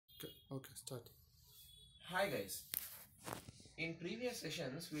Okay, start. Hi guys. In previous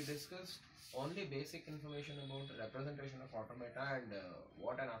sessions, we discussed only basic information about representation of automata and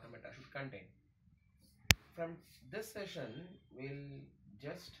what an automata should contain. From this session, we'll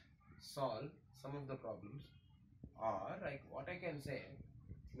just solve some of the problems, or like what I can say,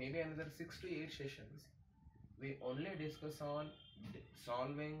 maybe another 6 to 8 sessions, we only discuss on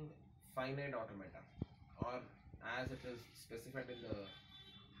solving finite automata, or as it is specified in the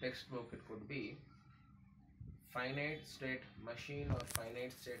textbook, it could be finite state machine or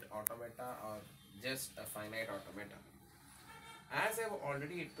finite state automata or just a finite automata. As I've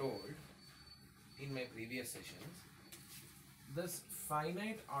already told in my previous sessions, this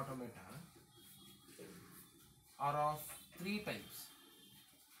finite automata are of three types,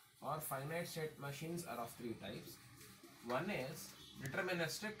 or finite state machines are of three types. One is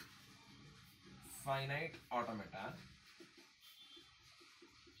deterministic finite automata.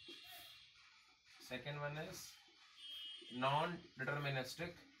 Second one is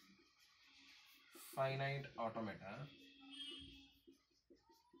non-deterministic finite automata.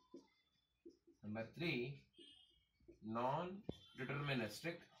 Number 3,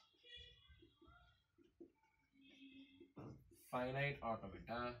 non-deterministic finite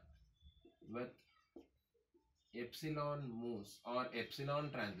automata with epsilon moves or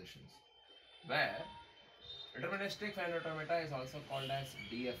epsilon transitions, where deterministic finite automata is also called as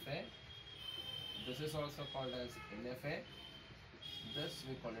DFA. This is also called as NFA. This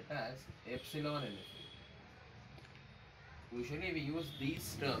we call it as Epsilon NFA. Usually we use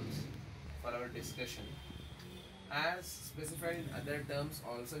these terms for our discussion. As specified in other terms,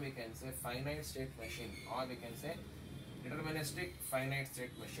 also we can say finite state machine, or we can say deterministic finite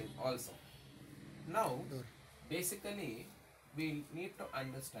state machine also. Now, basically, we need to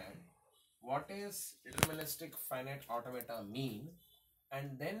understand what is deterministic finite automata mean,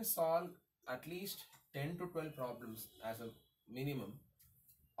 and then solve at least 10 to 12 problems as a minimum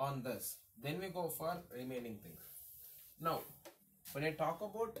on this. Then we go for remaining things. Now, when I talk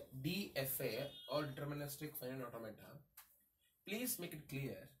about DFA or deterministic finite automata, please make it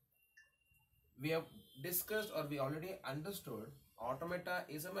clear. We have discussed, or we already understood, automata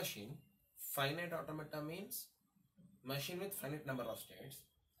is a machine. Finite automata means machine with finite number of states.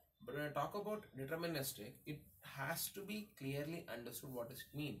 But when I talk about deterministic, it has to be clearly understood what does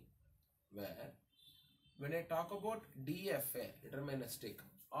it mean. Where when I talk about DFA, deterministic,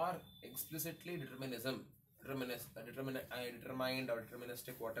 or explicitly determinism, determined or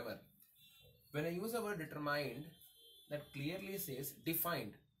deterministic, whatever. When I use the word determined, that clearly says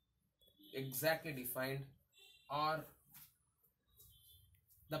defined, exactly defined, or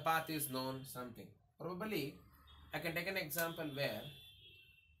the path is known, something. Probably, I can take an example where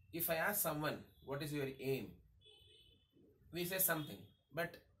if I ask someone, what is your aim? We say something.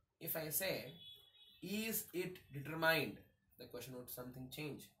 But if I say, is it determined? The question would something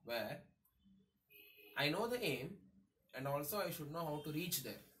change, where I know the aim and also I should know how to reach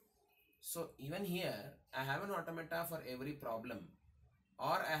there. So even here, I have an automata for every problem,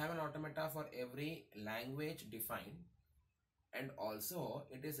 or I have an automata for every language defined, and also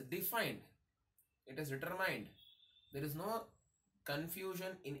it is defined, it is determined. There is no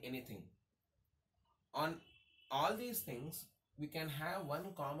confusion in anything. On all these things, we can have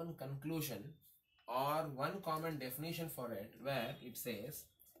one common conclusion or one common definition for it, where it says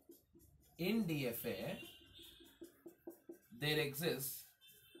in DFA there exists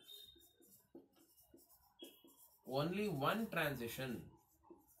only one transition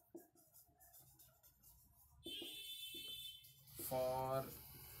for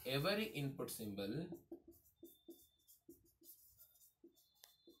every input symbol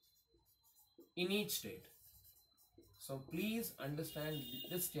in each state. So please understand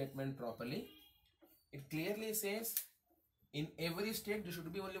this statement properly. It clearly says in every state there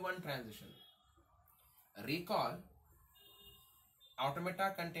should be only one transition. Recall,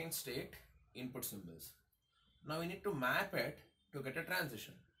 automata contains state, input symbols. Now we need to map it to get a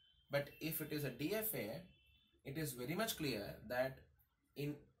transition. But if it is a DFA, it is very much clear that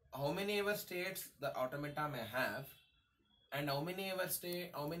in how many ever states the automata may have, and how many ever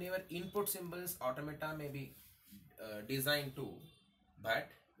input symbols automata may be designed to, but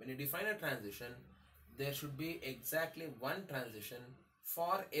when you define a transition, there should be exactly one transition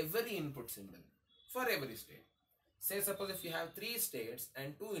for every input symbol, for every state. Say suppose if you have 3 states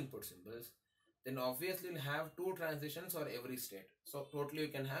and 2 input symbols, then obviously you'll have 2 transitions for every state. So totally you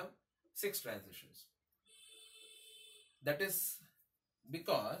can have 6 transitions. That is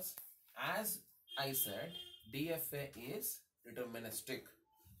because, as I said, DFA is deterministic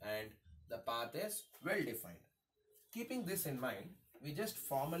and the path is well defined. Keeping this in mind, we just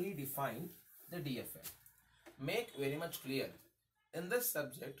formally define the DFA. Make very much clear, in this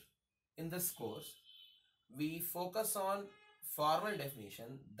subject, in this course, we focus on formal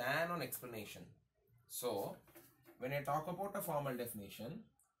definition than on explanation. So when I talk about a formal definition,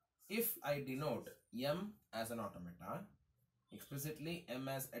 if I denote M as an automata, explicitly M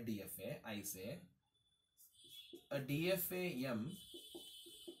as a DFA, I say a DFA M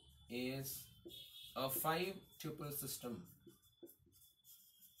is a 5-tuple system.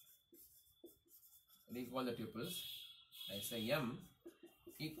 We call the tuples. I say M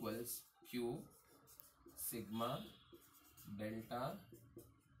equals Q, sigma, delta,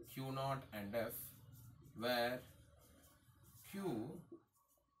 Q naught and F, where Q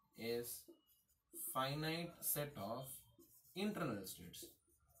is finite set of internal states.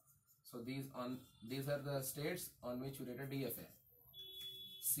 So these are the states on which you write a DFA.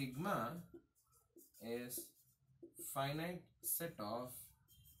 Sigma is finite set of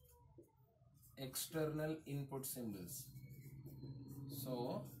external input symbols.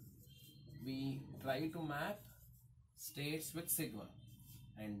 So we try to map states with sigma,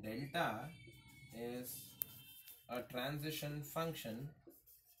 and delta is a transition function.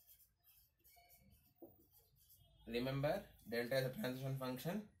 Remember, delta is a transition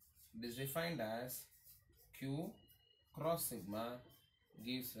function. It is defined as Q cross sigma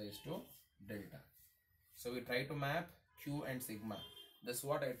gives rise to delta. So we try to map Q and sigma. That's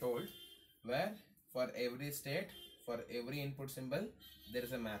what I told, where for every state, for every input symbol, there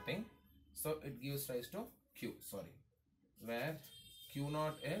is a mapping. So it gives rise to Q, where Q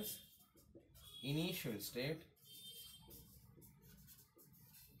naught is initial state,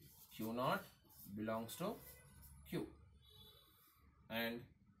 Q naught belongs to Q, and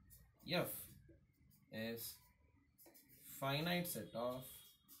F is finite set of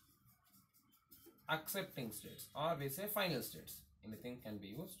accepting states, or we say final states. Anything can be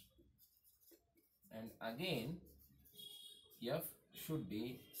used. And again, F should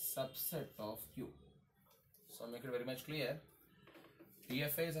be subset of Q. So make it very much clear.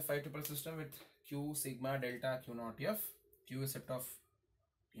 DFA is a 5-tuple system with Q, sigma, delta, Q naught, F. Q is set of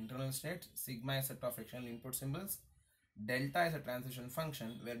internal states, sigma is set of external input symbols, delta is a transition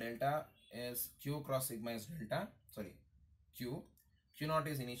function where delta is Q cross sigma is delta, Q naught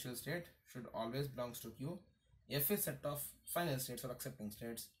is initial state, should always belongs to Q. F is set of final states or accepting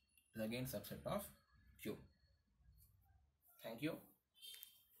states, is again subset of Q. Thank you.